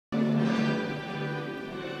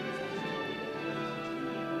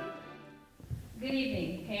Good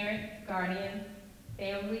evening, parents, guardians,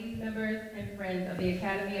 family members, and friends of the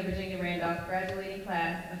Academy of Virginia Randolph graduating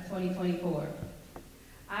class of 2024.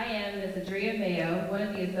 I am Ms. Adria Mayo, one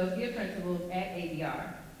of the associate principals at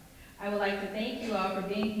ABR. I would like to thank you all for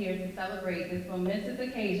being here to celebrate this momentous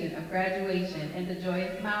occasion of graduation and the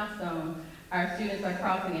joyous milestone our students are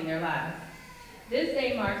crossing in their lives. This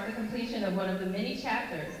day marks the completion of one of the many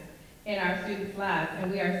chapters in our students' lives,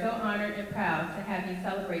 and we are so honored and proud to have you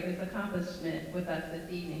celebrate this accomplishment with us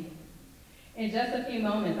this evening. In just a few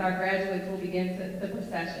moments, our graduates will begin the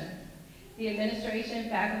procession. The administration,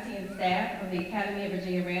 faculty, and staff of the Academy of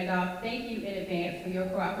Virginia Randolph, thank you in advance for your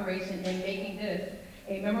cooperation in making this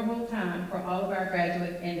a memorable time for all of our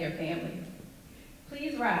graduates and their families.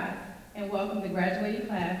 Please rise and welcome the graduating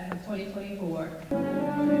class of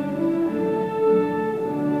 2024.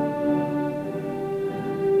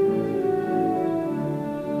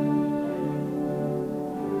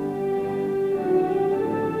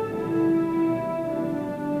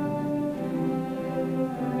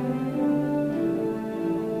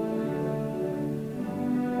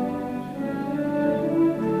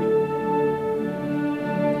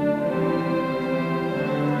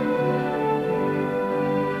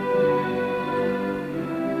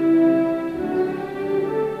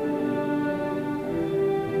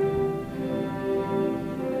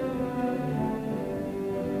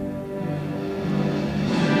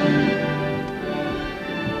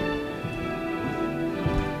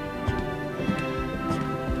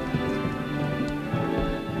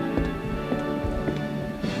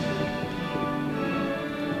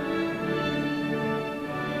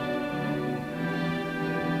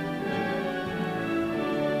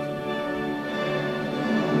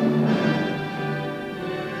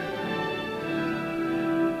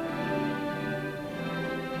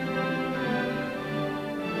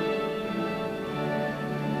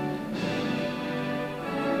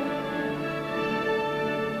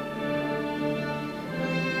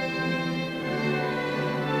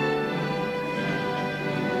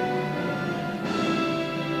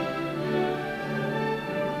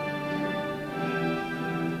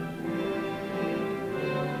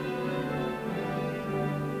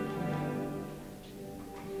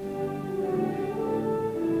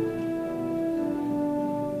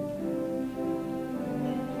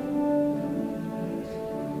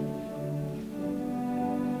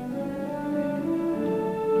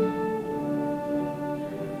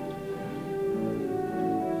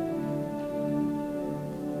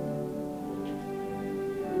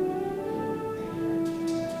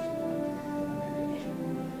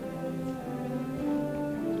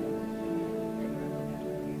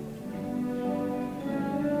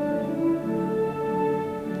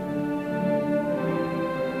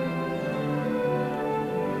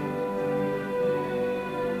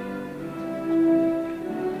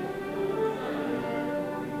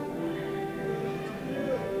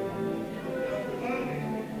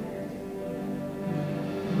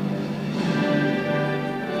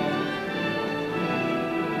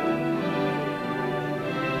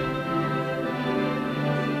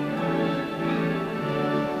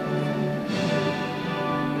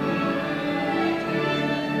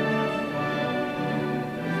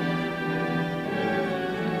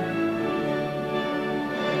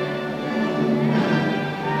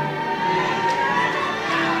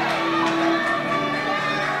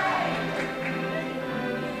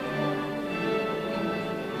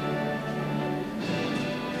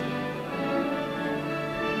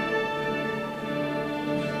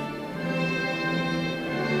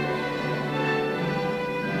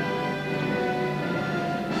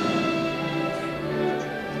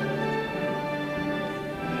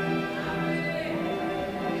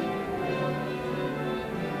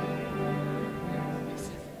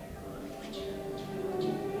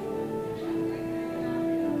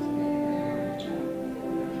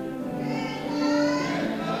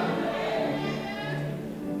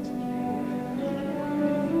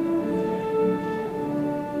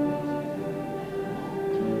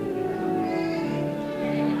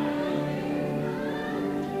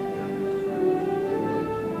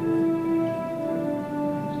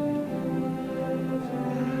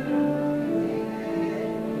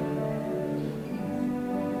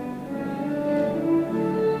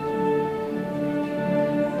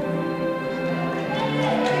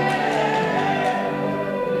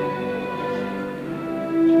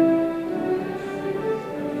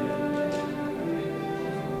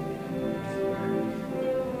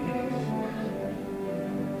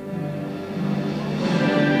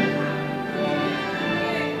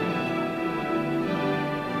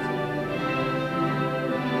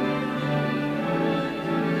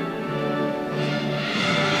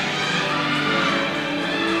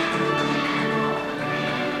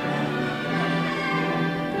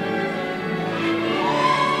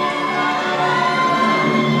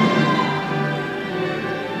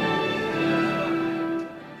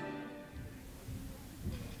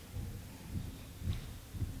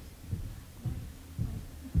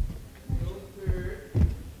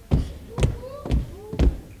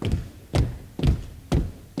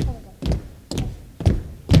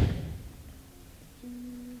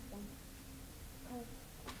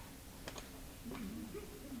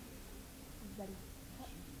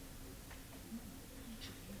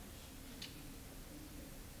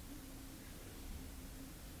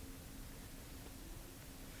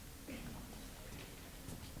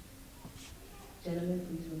 Gentlemen,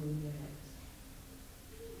 please remove your hats.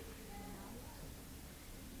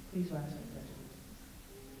 Please rise for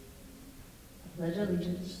the Pledge of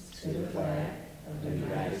Allegiance. I pledge allegiance to the flag of the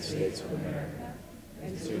United States of America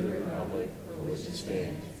and to the republic for which it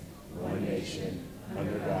stands, one nation,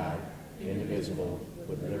 under God, indivisible,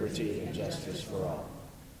 with liberty and justice for all.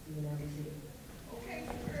 You may now be seated.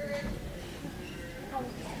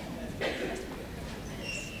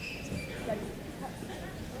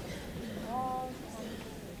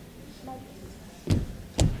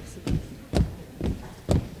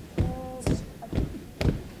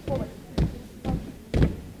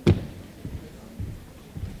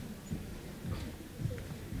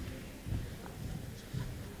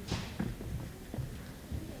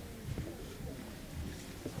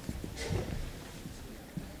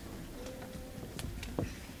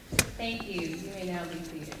 Thank you. You may now be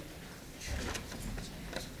seated.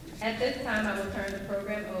 At this time, I will turn the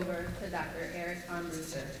program over to Dr. Eric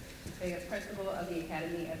Armbruster, the principal of the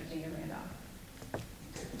Academy of Virginia Randolph.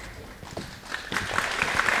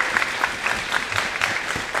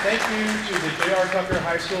 Thank you to the J.R. Tucker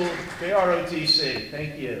High School, JROTC.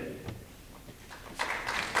 Thank you.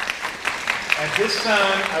 At this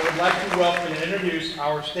time, I would like to welcome and introduce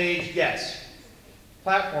our stage guests.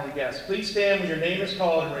 Platform guests, please stand when your name is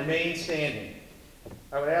called and remain standing.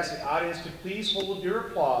 I would ask the audience to please hold your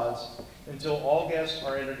applause until all guests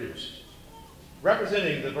are introduced.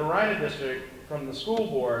 Representing the Varina District from the school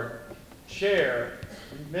board, Chair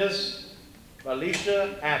Ms.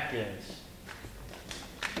 Alicia Atkins.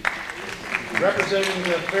 Representing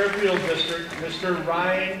the Fairfield District, Mr.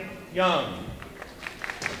 Ryan Young.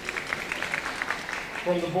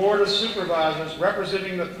 From the Board of Supervisors,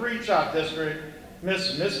 representing the Three Chop District,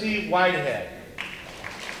 Miss Misty Whitehead.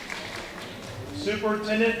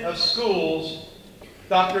 Superintendent of Schools,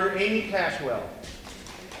 Dr. Amy Cashwell.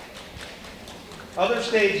 Other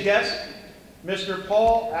stage guests, Mr.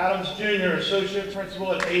 Paul Adams Jr., Associate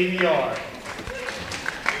Principal at AVR.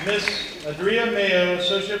 Miss Andrea Mayo,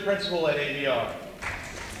 Associate Principal at AVR.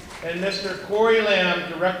 And Mr. Corey Lamb,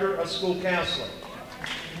 Director of School Counseling.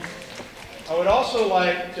 I would also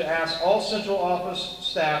like to ask all central office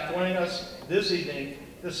staff joining us this evening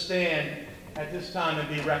to stand at this time and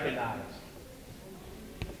be recognized.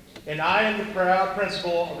 And I am the proud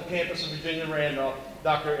principal of the campus of Virginia Randolph,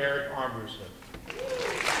 Dr. Eric Armbruster.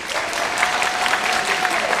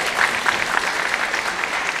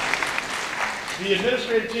 The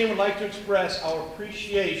administrative team would like to express our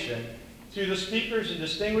appreciation to the speakers and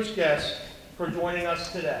distinguished guests for joining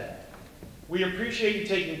us today. We appreciate you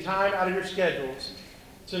taking time out of your schedules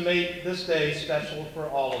to make this day special for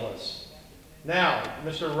all of us. Now,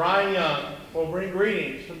 Mr. Ryan Young will bring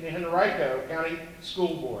greetings from the Henrico County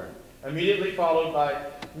School Board, immediately followed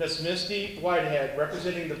by Miss Misty Whitehead,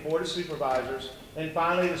 representing the Board of Supervisors, and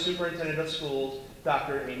finally the Superintendent of Schools,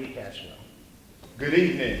 Dr. Amy Cashwell. Good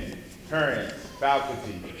evening, parents,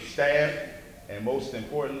 faculty, staff, and most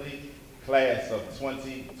importantly, class of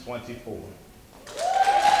 2024.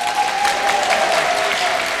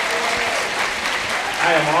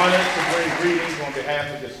 I am honored to bring greetings on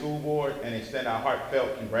behalf of the school board and extend our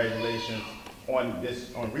heartfelt congratulations on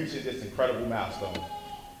reaching this incredible milestone.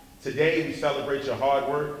 Today, we celebrate your hard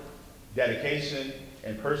work, dedication,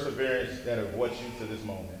 and perseverance that have brought you to this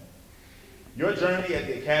moment. Your journey at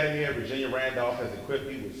the Academy of Virginia Randolph has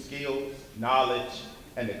equipped you with skills, knowledge,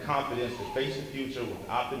 and the confidence to face the future with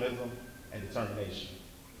optimism and determination.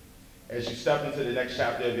 As you step into the next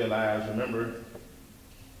chapter of your lives, remember,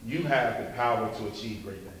 you have the power to achieve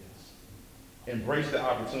great things. Embrace the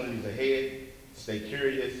opportunities ahead, stay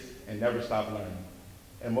curious, and never stop learning.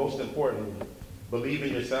 And most importantly, believe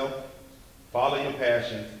in yourself, follow your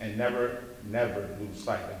passions, and never, never lose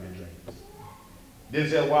sight of your dreams.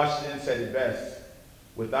 Denzel Washington said it best,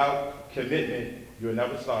 without commitment, you'll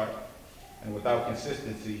never start, and without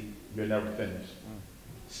consistency, you'll never finish.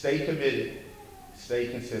 Stay committed, stay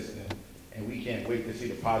consistent, and we can't wait to see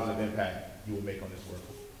the positive impact you will make on this work.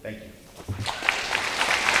 Thank you.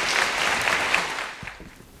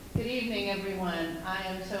 Good evening, everyone. I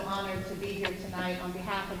am so honored to be here tonight on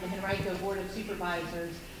behalf of the Henrico Board of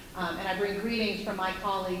Supervisors, and I bring greetings from my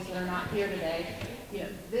colleagues that are not here today. You know,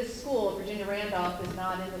 this school, Virginia Randolph, is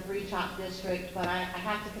not in the Three Chop District, but I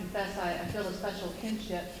have to confess I feel a special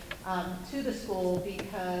kinship to the school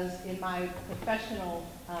because in my professional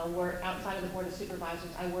work outside of the Board of Supervisors,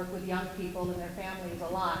 I work with young people and their families a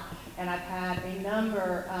lot. And I've had a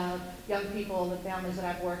number of young people and families that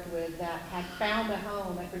I've worked with that have found a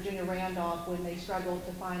home at Virginia Randolph when they struggled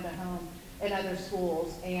to find a home in other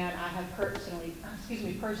schools, and I have personally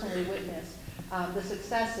witnessed the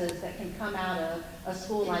successes that can come out of a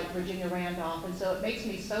school like Virginia Randolph, and so it makes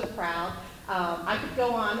me so proud. I could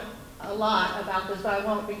go on a lot about this, but I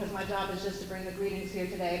won't because my job is just to bring the greetings here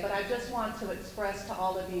today. But I just want to express to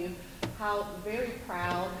all of you how very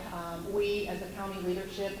proud we as a county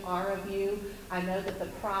leadership are of you. I know that the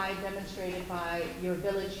pride demonstrated by your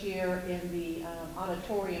village here in the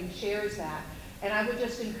auditorium shares that. And I would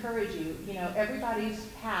just encourage you, everybody's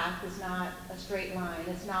path is not a straight line.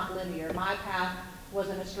 It's not linear. My path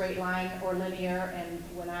wasn't a straight line or linear, and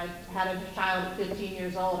when I had a child at 15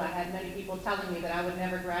 years old, I had many people telling me that I would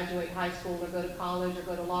never graduate high school or go to college or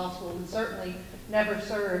go to law school, and certainly never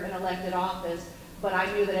serve an elected office, but I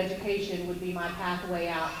knew that education would be my pathway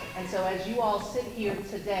out. And so as you all sit here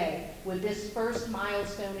today with this first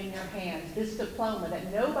milestone in your hands, this diploma that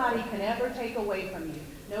nobody can ever take away from you,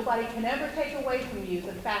 nobody can ever take away from you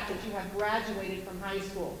the fact that you have graduated from high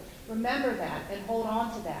school. Remember that and hold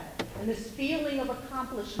on to that. And this feeling of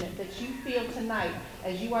accomplishment that you feel tonight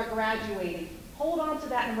as you are graduating, hold on to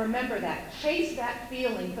that and remember that. Chase that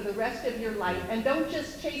feeling for the rest of your life. And don't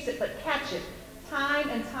just chase it, but catch it time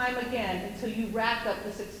and time again until you rack up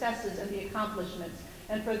the successes and the accomplishments.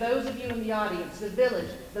 And for those of you in the audience, the village,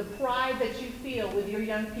 the pride that you feel with your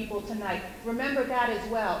young people tonight, remember that as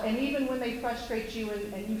well. And even when they frustrate you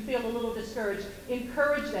and you feel a little discouraged,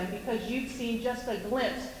 encourage them because you've seen just a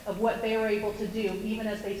glimpse of what they are able to do even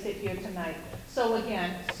as they sit here tonight. So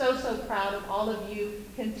again, so proud of all of you.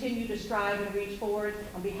 Continue to strive and reach forward.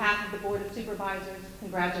 On behalf of the Board of Supervisors,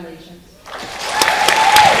 congratulations.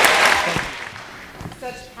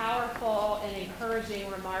 Such powerful and encouraging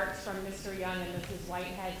remarks from Mr. Young and Mrs.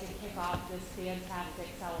 Whitehead to kick off this fantastic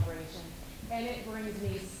celebration. And it brings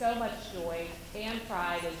me so much joy and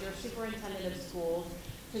pride as your superintendent of schools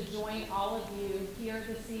to join all of you here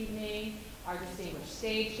this evening, our distinguished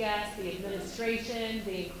stage guests, the administration,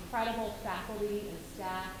 the incredible faculty and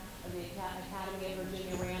staff of the Academy of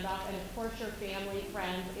Virginia Randolph, and of course your family,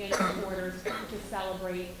 friends, and supporters to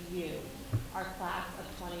celebrate you, our class of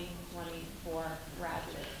 2024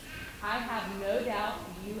 graduates. I have no doubt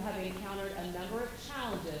you have encountered a number of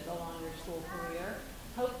challenges along your school career.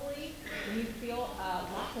 Hopefully you feel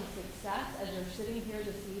lots of success as you're sitting here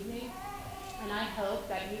this evening, and I hope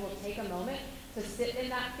that you will take a moment to sit in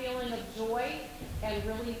that feeling of joy and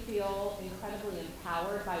really feel incredibly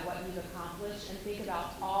empowered by what you've accomplished and think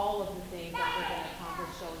about all of the things that you're going to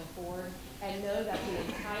accomplish going forward, and know that the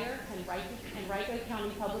entire Henrico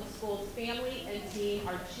County Public Schools family and team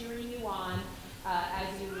are cheering you on as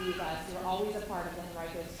you leave us. You're always a part of the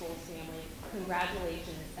Henrico Schools family.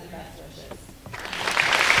 Congratulations and best wishes.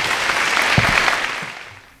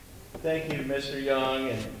 Thank you, Mr. Young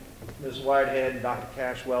and Ms. Whitehead and Dr.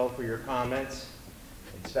 Cashwell for your comments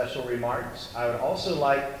and special remarks. I would also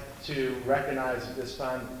like to recognize at this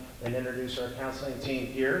time and introduce our counseling team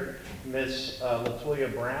here, Ms.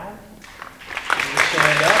 Latoya Brown. Can you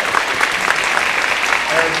stand up?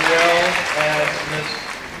 As well as Ms.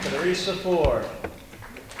 Teresa Ford.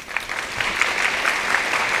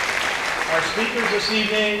 Our speakers this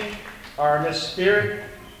evening are Ms. Spirit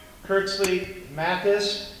Kirksley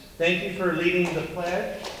Mathis. Thank you for leading the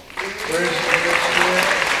pledge.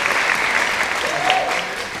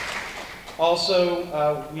 Also,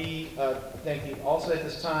 thank you. Also at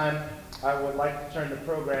this time, I would like to turn the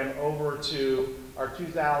program over to our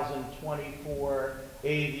 2024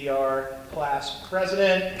 AVR class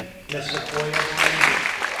president, Ms. Sequoia.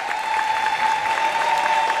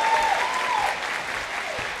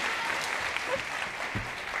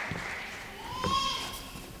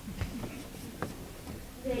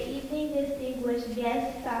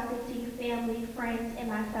 Guests, faculty, family, friends, and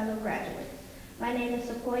my fellow graduates. My name is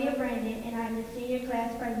Sequoia Brandon, and I'm the senior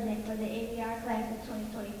class president for the AVR class of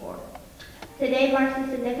 2024. Today marks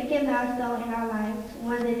a significant milestone in our lives,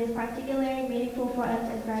 one that is particularly meaningful for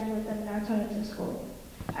us as graduates of an alternative school.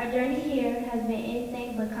 Our journey here has been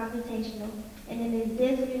anything but confrontational, and it is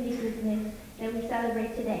this uniqueness that we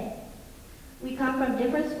celebrate today. We come from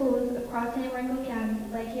different schools across Henrico County,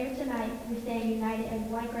 but here tonight we stand united as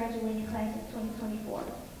one graduating class of 2024.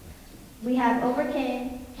 We have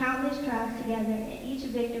overcome countless trials together, and each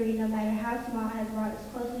victory, no matter how small, has brought us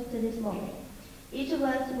closer to this moment. Each of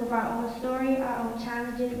us with our own story, our own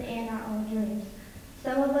challenges, and our own dreams.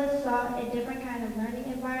 Some of us sought a different kind of learning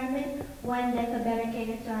environment, one that could better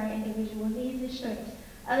cater to our individual needs and strengths.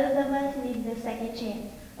 Others of us needed a second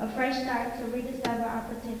chance, a fresh start to rediscover our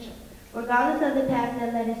potential. Regardless of the path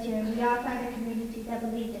that led us here, we all found a community that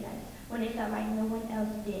believed in us when it felt like no one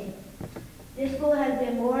else did. This school has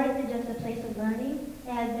been more than just a place of learning.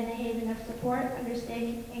 It has been a haven of support,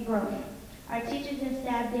 understanding, and growth. Our teachers and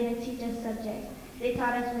staff didn't teach us subjects. They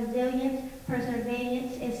taught us resilience,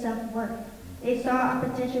 perseverance, and self-worth. They saw our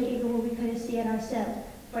potential even when we couldn't see it ourselves.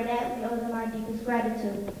 For that, we owe them our deepest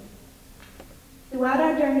gratitude. Throughout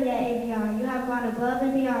our journey at AVR, you have gone above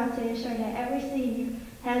and beyond to ensure that every senior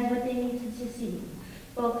has what they need to succeed,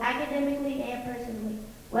 both academically and personally.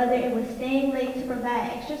 Whether it was staying late to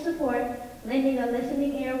provide extra support, lending a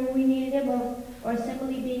listening ear when we needed it most, or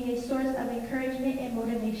simply being a source of encouragement and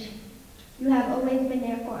motivation. You have always been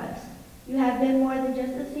there for us. You have been more than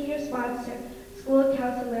just a senior sponsor, school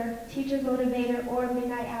counselor, teacher motivator, or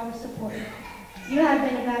midnight hour supporter. You have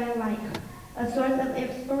been a guiding light, a source of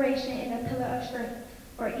inspiration and a pillar of strength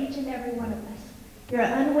for each and every one of us. Your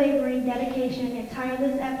unwavering dedication and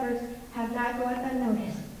tireless efforts have not gone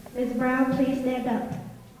unnoticed. Ms. Brown, please stand up.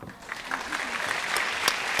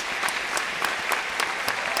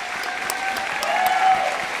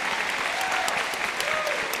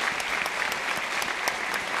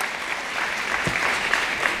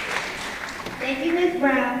 Thank you, Ms.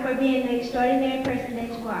 Brown, for being the extraordinary person that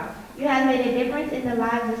you are. You have made a difference in the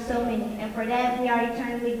lives of so many, and for that we are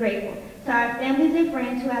eternally grateful. To our families and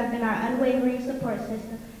friends who have been our unwavering support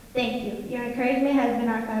system, thank you. Your encouragement has been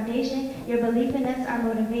our foundation, your belief in us our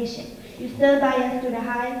motivation. You stood by us through the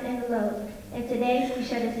highs and the lows, and today we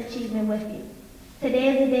share this achievement with you.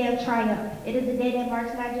 Today is a day of triumph. It is a day that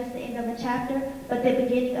marks not just the end of a chapter, but the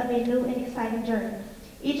beginning of a new and exciting journey.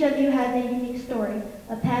 Each of you has a unique story,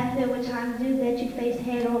 a path filled with challenges that you face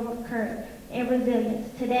head-on with courage and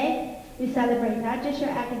resilience. Today, we celebrate not just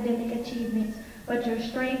your academic achievements, but your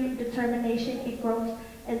strength, determination, and growth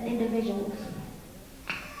as individuals.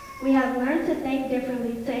 We have learned to think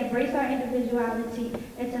differently, to embrace our individuality,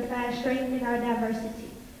 and to find strength in our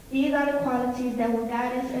diversity. These are the qualities that will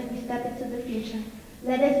guide us as we step into the future.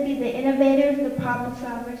 Let us be the innovators, the problem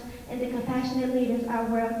solvers, and the compassionate leaders our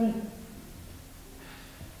world needs.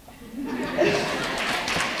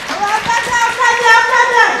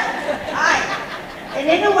 And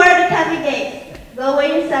in the word of Kevin Gates, go where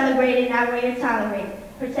you're celebrated, not where you're tolerated.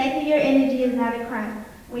 Protecting your energy is not a crime.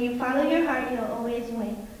 When you follow your heart, you'll always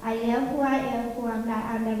win. I am who I'm not,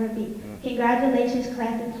 I'll never be. Congratulations,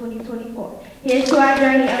 class of 2024. Here's to our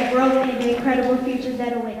journey of growth and the incredible futures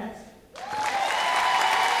that await us.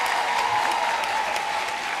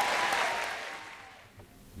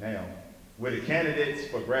 Now, will the candidates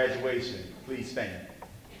for graduation please stand?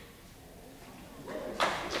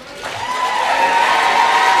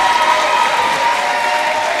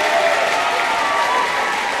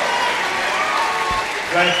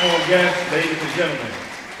 Platform guests, ladies and gentlemen,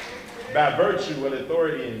 by virtue of the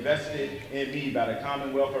authority invested in me by the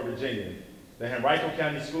Commonwealth of Virginia, the Henrico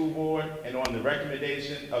County School Board, and on the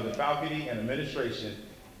recommendation of the faculty and administration,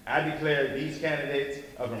 I declare these candidates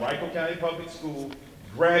of Henrico County Public School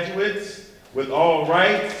graduates with all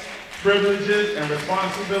rights, privileges, and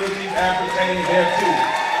responsibilities appertaining thereto.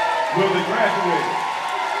 Will the graduates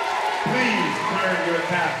please turn your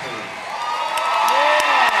tassels?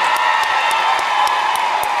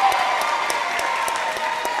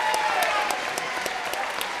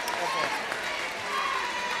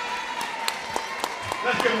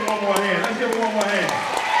 Let's give them one more hand. Let's give them one more hand.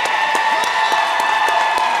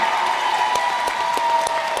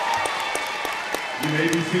 You may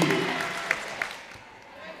be seated.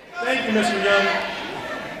 Thank you, Mr. Young.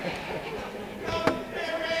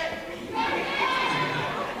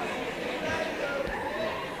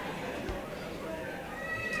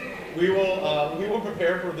 We will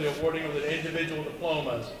prepare for the awarding of the individual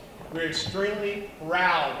diplomas. We're extremely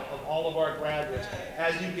proud of all of our graduates,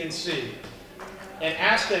 as you can see, and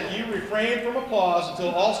ask that you refrain from applause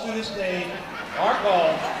until all students' names are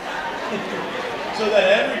called so that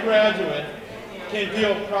every graduate can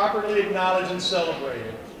feel properly acknowledged and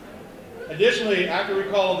celebrated. Additionally, after we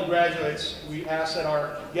call the graduates, we ask that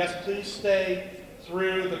our guests please stay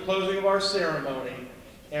through the closing of our ceremony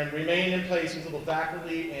and remain in place until the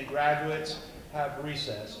faculty and graduates have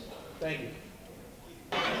recessed. Thank you.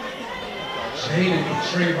 Jaden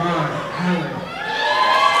Trayvon Allen.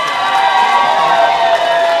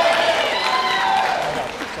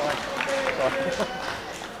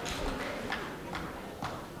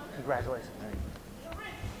 Congratulations.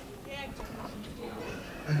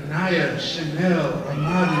 Anaya Chanel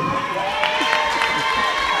Amani.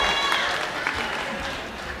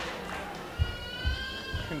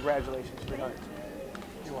 Congratulations, sweetheart.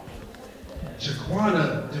 You're welcome.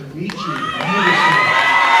 Jaquana Dimitri Anderson.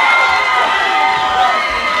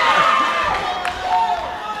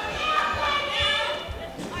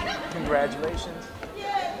 Congratulations.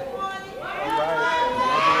 All right.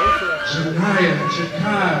 Congratulations. Janaya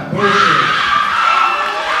Jakai Bosher.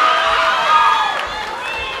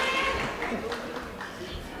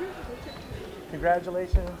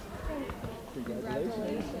 Congratulations.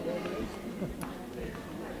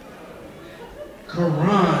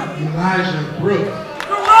 Karan Elijah Brooks.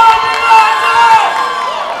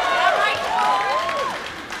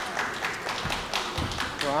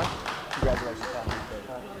 Ron, congratulations.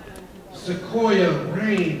 Sequoia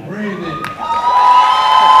Rain Brandon.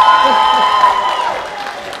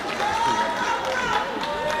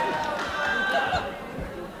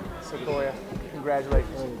 Sequoia,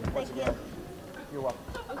 congratulations once again. You're welcome.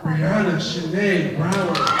 Brianna Shanae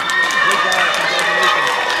Brower.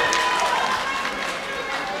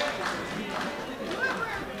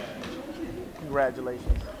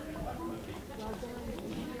 Congratulations.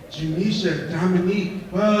 Janisha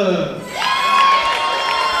Dominique Buggs.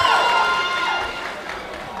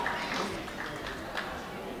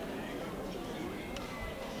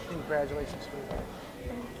 Congratulations, sweetheart.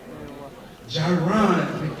 Jaron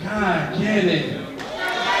Mikai Cannon.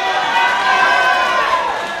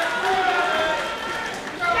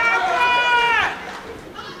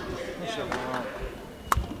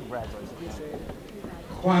 Congratulations.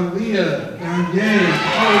 Qualia Danye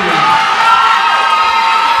Coleman.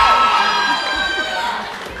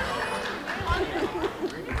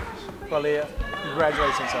 Qualia,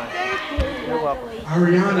 congratulations, son. You're welcome.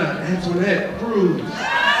 Ariana Antoinette Cruz.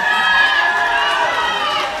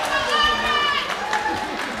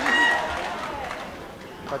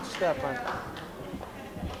 Watch your step, man.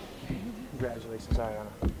 Congratulations,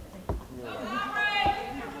 Ariana. You're welcome.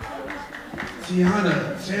 Tiana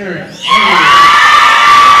Terrence.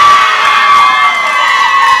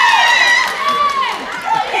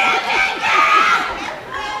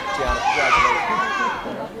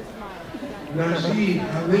 Najee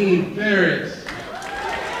Aline Ferris.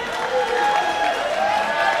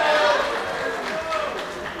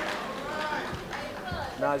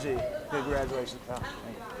 Najee, congratulations, pal.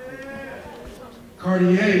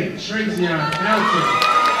 Cartier Trazion Fountain.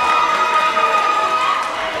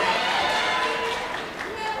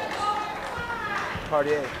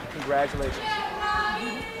 Cartier, congratulations.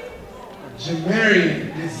 Jamarian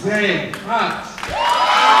Desai Fox.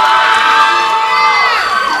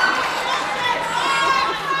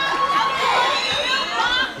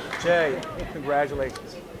 Jay,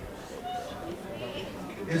 congratulations.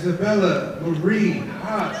 Isabella Marie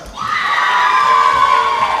Haas.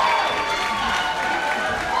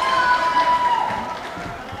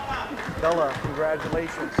 Bella,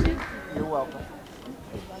 congratulations. You're welcome.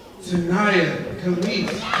 Tanaya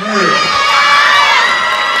Khalees Harris.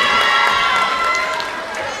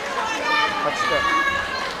 Let's go.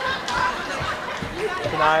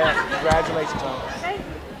 Tanaya, congratulations, hon.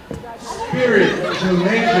 Spirit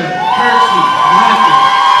Jamaica Percy Mathis.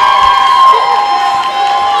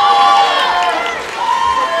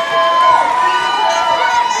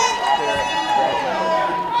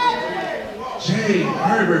 Jay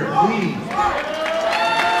Herbert Lee.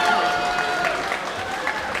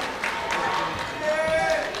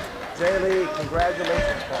 Jay Lee,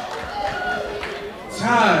 congratulations, pal.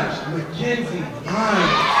 Taj Mackenzie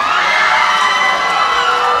Vine.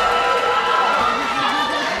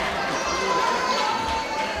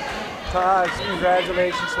 Taj,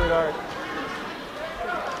 congratulations, sweetheart.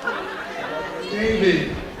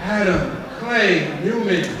 David Adam Clay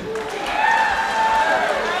Newman.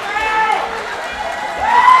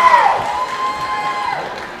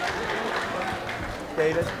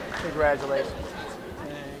 David, congratulations.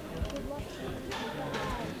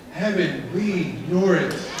 Heaven Lee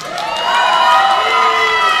Norris.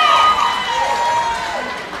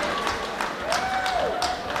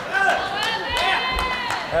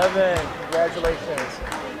 Evan, congratulations.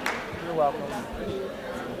 You're welcome.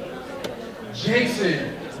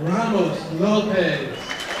 Jason Ramos Lopez.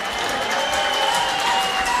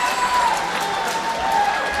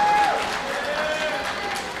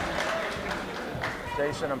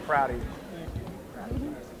 Jason, I'm proud of you.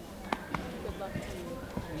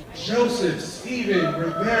 Joseph Steven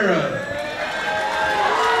Rivera.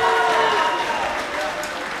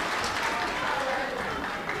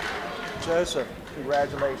 Joseph,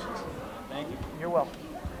 congratulations. Thank you. You're welcome.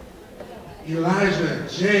 Elijah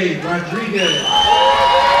J. Rodriguez.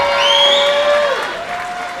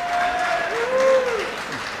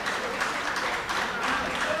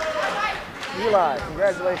 Eli,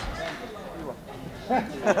 congratulations. You're welcome.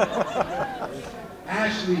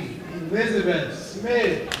 Ashley Elizabeth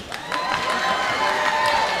Smith.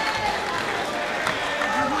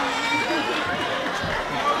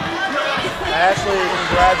 Ashley,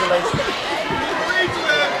 congratulations.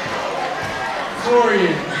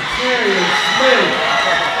 Torian Terry Smith.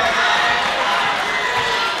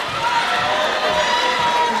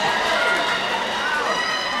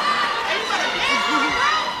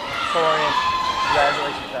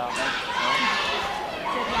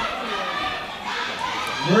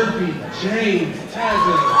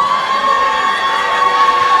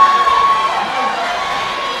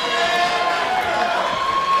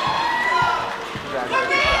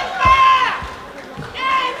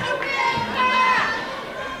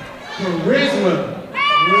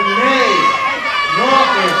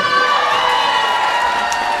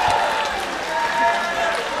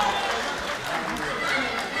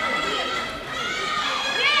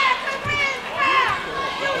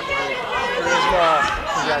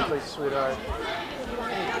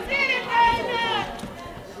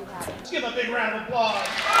 Let's give them a big round of applause.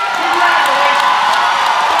 Congratulations.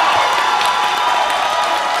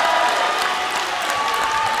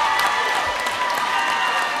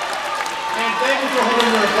 And thank you for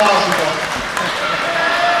holding your applause, folks.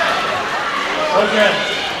 Okay.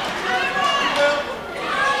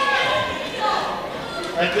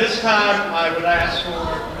 At this time, I would ask for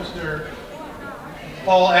Mr.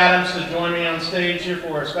 Paul Adams to join me on stage here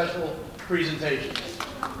for a special presentation.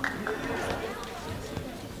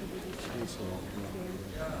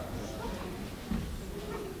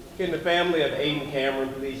 Can the family of Aiden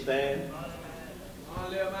Cameron please stand?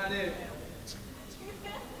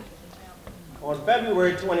 On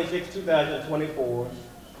February 26, 2024,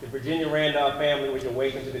 the Virginia Randolph family was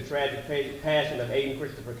awakened to the tragic passing of Aiden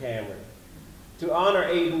Christopher Cameron. To honor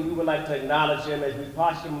Aiden, we would like to acknowledge him as we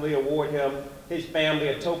posthumous award him, his family,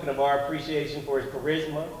 a token of our appreciation for his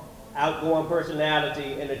charisma, outgoing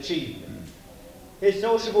personality, and achievement. His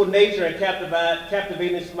sociable nature and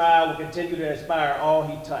captivating smile will continue to inspire all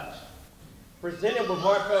he touched. Presented with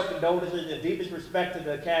heartfelt condolences and deepest respect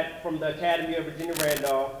to from the Academy of Virginia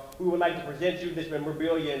Randolph, we would like to present you this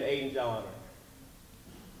memorabilia in Aiden's honor.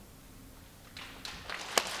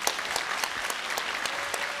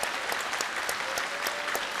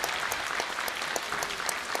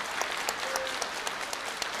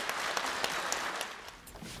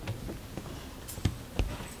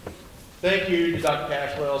 Thank you to Dr.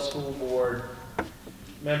 Cashwell, school board,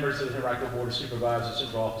 members of the Henrico Board of Supervisors,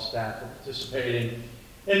 central office staff for participating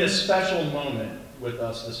in this special moment with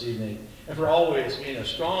us this evening, and for always being a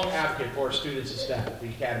strong advocate for our students and staff at the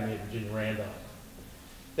Academy of Virginia Randolph.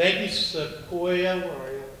 Thank you, Sequoia. Where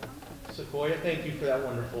are you? Sequoia, thank you for that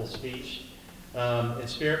wonderful speech. In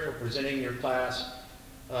spirit for presenting your class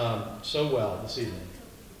so well this evening.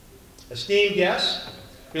 Esteemed guests,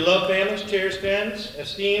 beloved families, chairs, friends,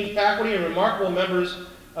 esteemed faculty, and remarkable members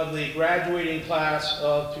of the graduating class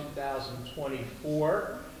of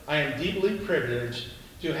 2024, I am deeply privileged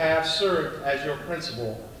to have served as your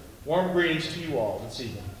principal. Warm greetings to you all this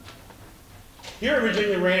evening. Here at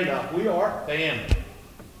Virginia Randolph, we are family.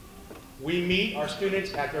 We meet our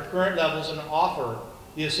students at their current levels and offer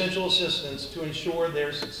the essential assistance to ensure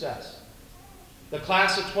their success. The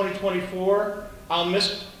class of 2024, I'll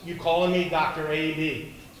miss you calling me Dr.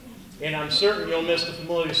 A.B., and I'm certain you'll miss the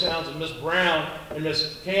familiar sounds of Miss Brown and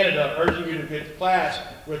Miss Canada urging you to get to class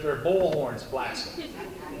with their bullhorns blasting.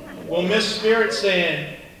 We'll miss Spirit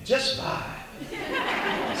saying, just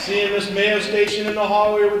vibe. Seeing Miss Mayo stationed in the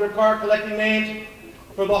hallway with her car collecting names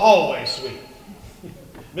for the hallway suite.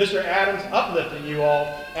 Mr. Adams uplifting you all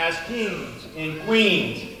as kings and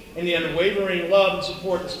queens in the unwavering love and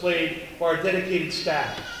support displayed by our dedicated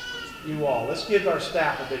staff. You all. Let's give our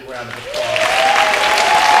staff a big round of applause.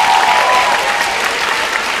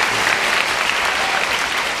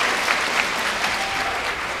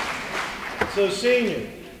 So senior,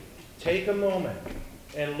 take a moment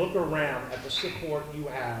and look around at the support you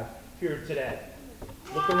have here today.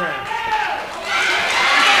 Look around.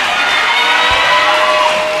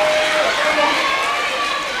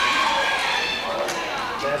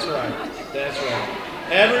 That's right. That's right.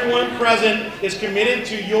 Everyone present is committed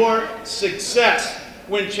to your success.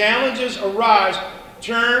 When challenges arise,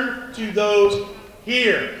 turn to those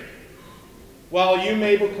here. While you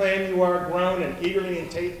may proclaim you are grown and eagerly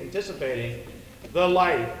anticipating the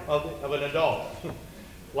life of an adult,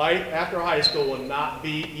 life after high school will not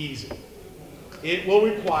be easy. It will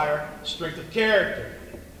require strength of character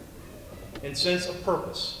and sense of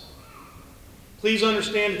purpose. Please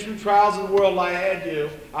understand the true trials of the world lie ahead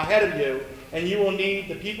of you, and you will need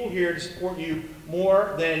the people here to support you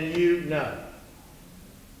more than you know.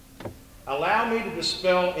 Allow me to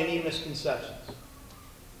dispel any misconceptions.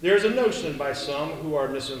 There is a notion by some who are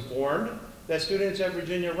misinformed that students at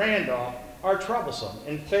Virginia Randolph are troublesome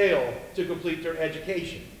and fail to complete their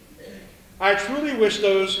education. I truly wish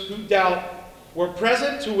those who doubt were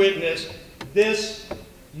present to witness this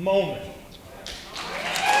moment.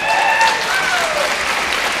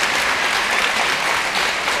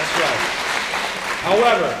 That's right.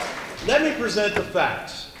 However, let me present the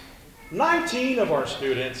facts. 19 of our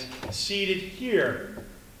students seated here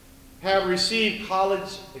have received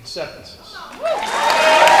college acceptances.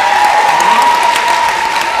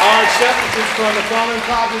 Our acceptances from the following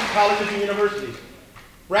colleges and universities: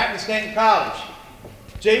 Bratton Stanton College,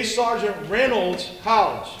 J. Sargent Reynolds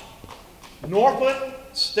College, Norfolk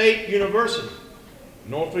State University,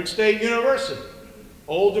 Norfolk State University,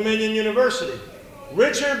 Old Dominion University,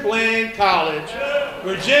 Richard Bland College,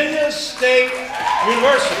 Virginia State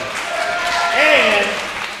University, and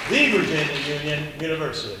the Virginia Union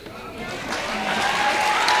University.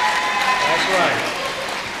 That's right.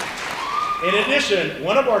 In addition,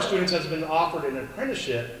 one of our students has been offered an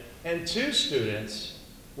apprenticeship, and 2 students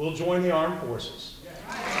will join the armed forces.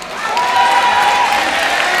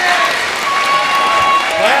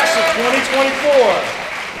 Class of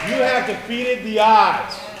 2024, you have defeated the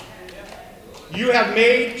odds. You have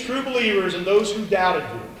made true believers in those who doubted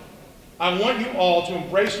you. I want you all to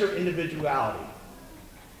embrace your individuality,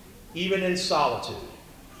 even in solitude.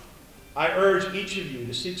 I urge each of you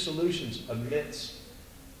to seek solutions amidst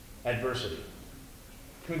adversity.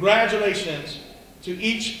 Congratulations to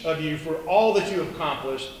each of you for all that you have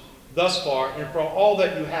accomplished thus far and for all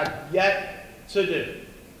that you have yet to do.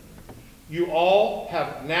 You all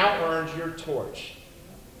have now earned your torch.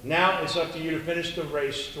 Now it's up to you to finish the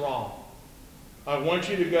race strong. I want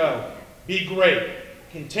you to go. Be great.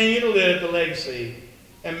 Continue to live the legacy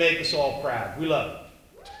and make us all proud. We love you.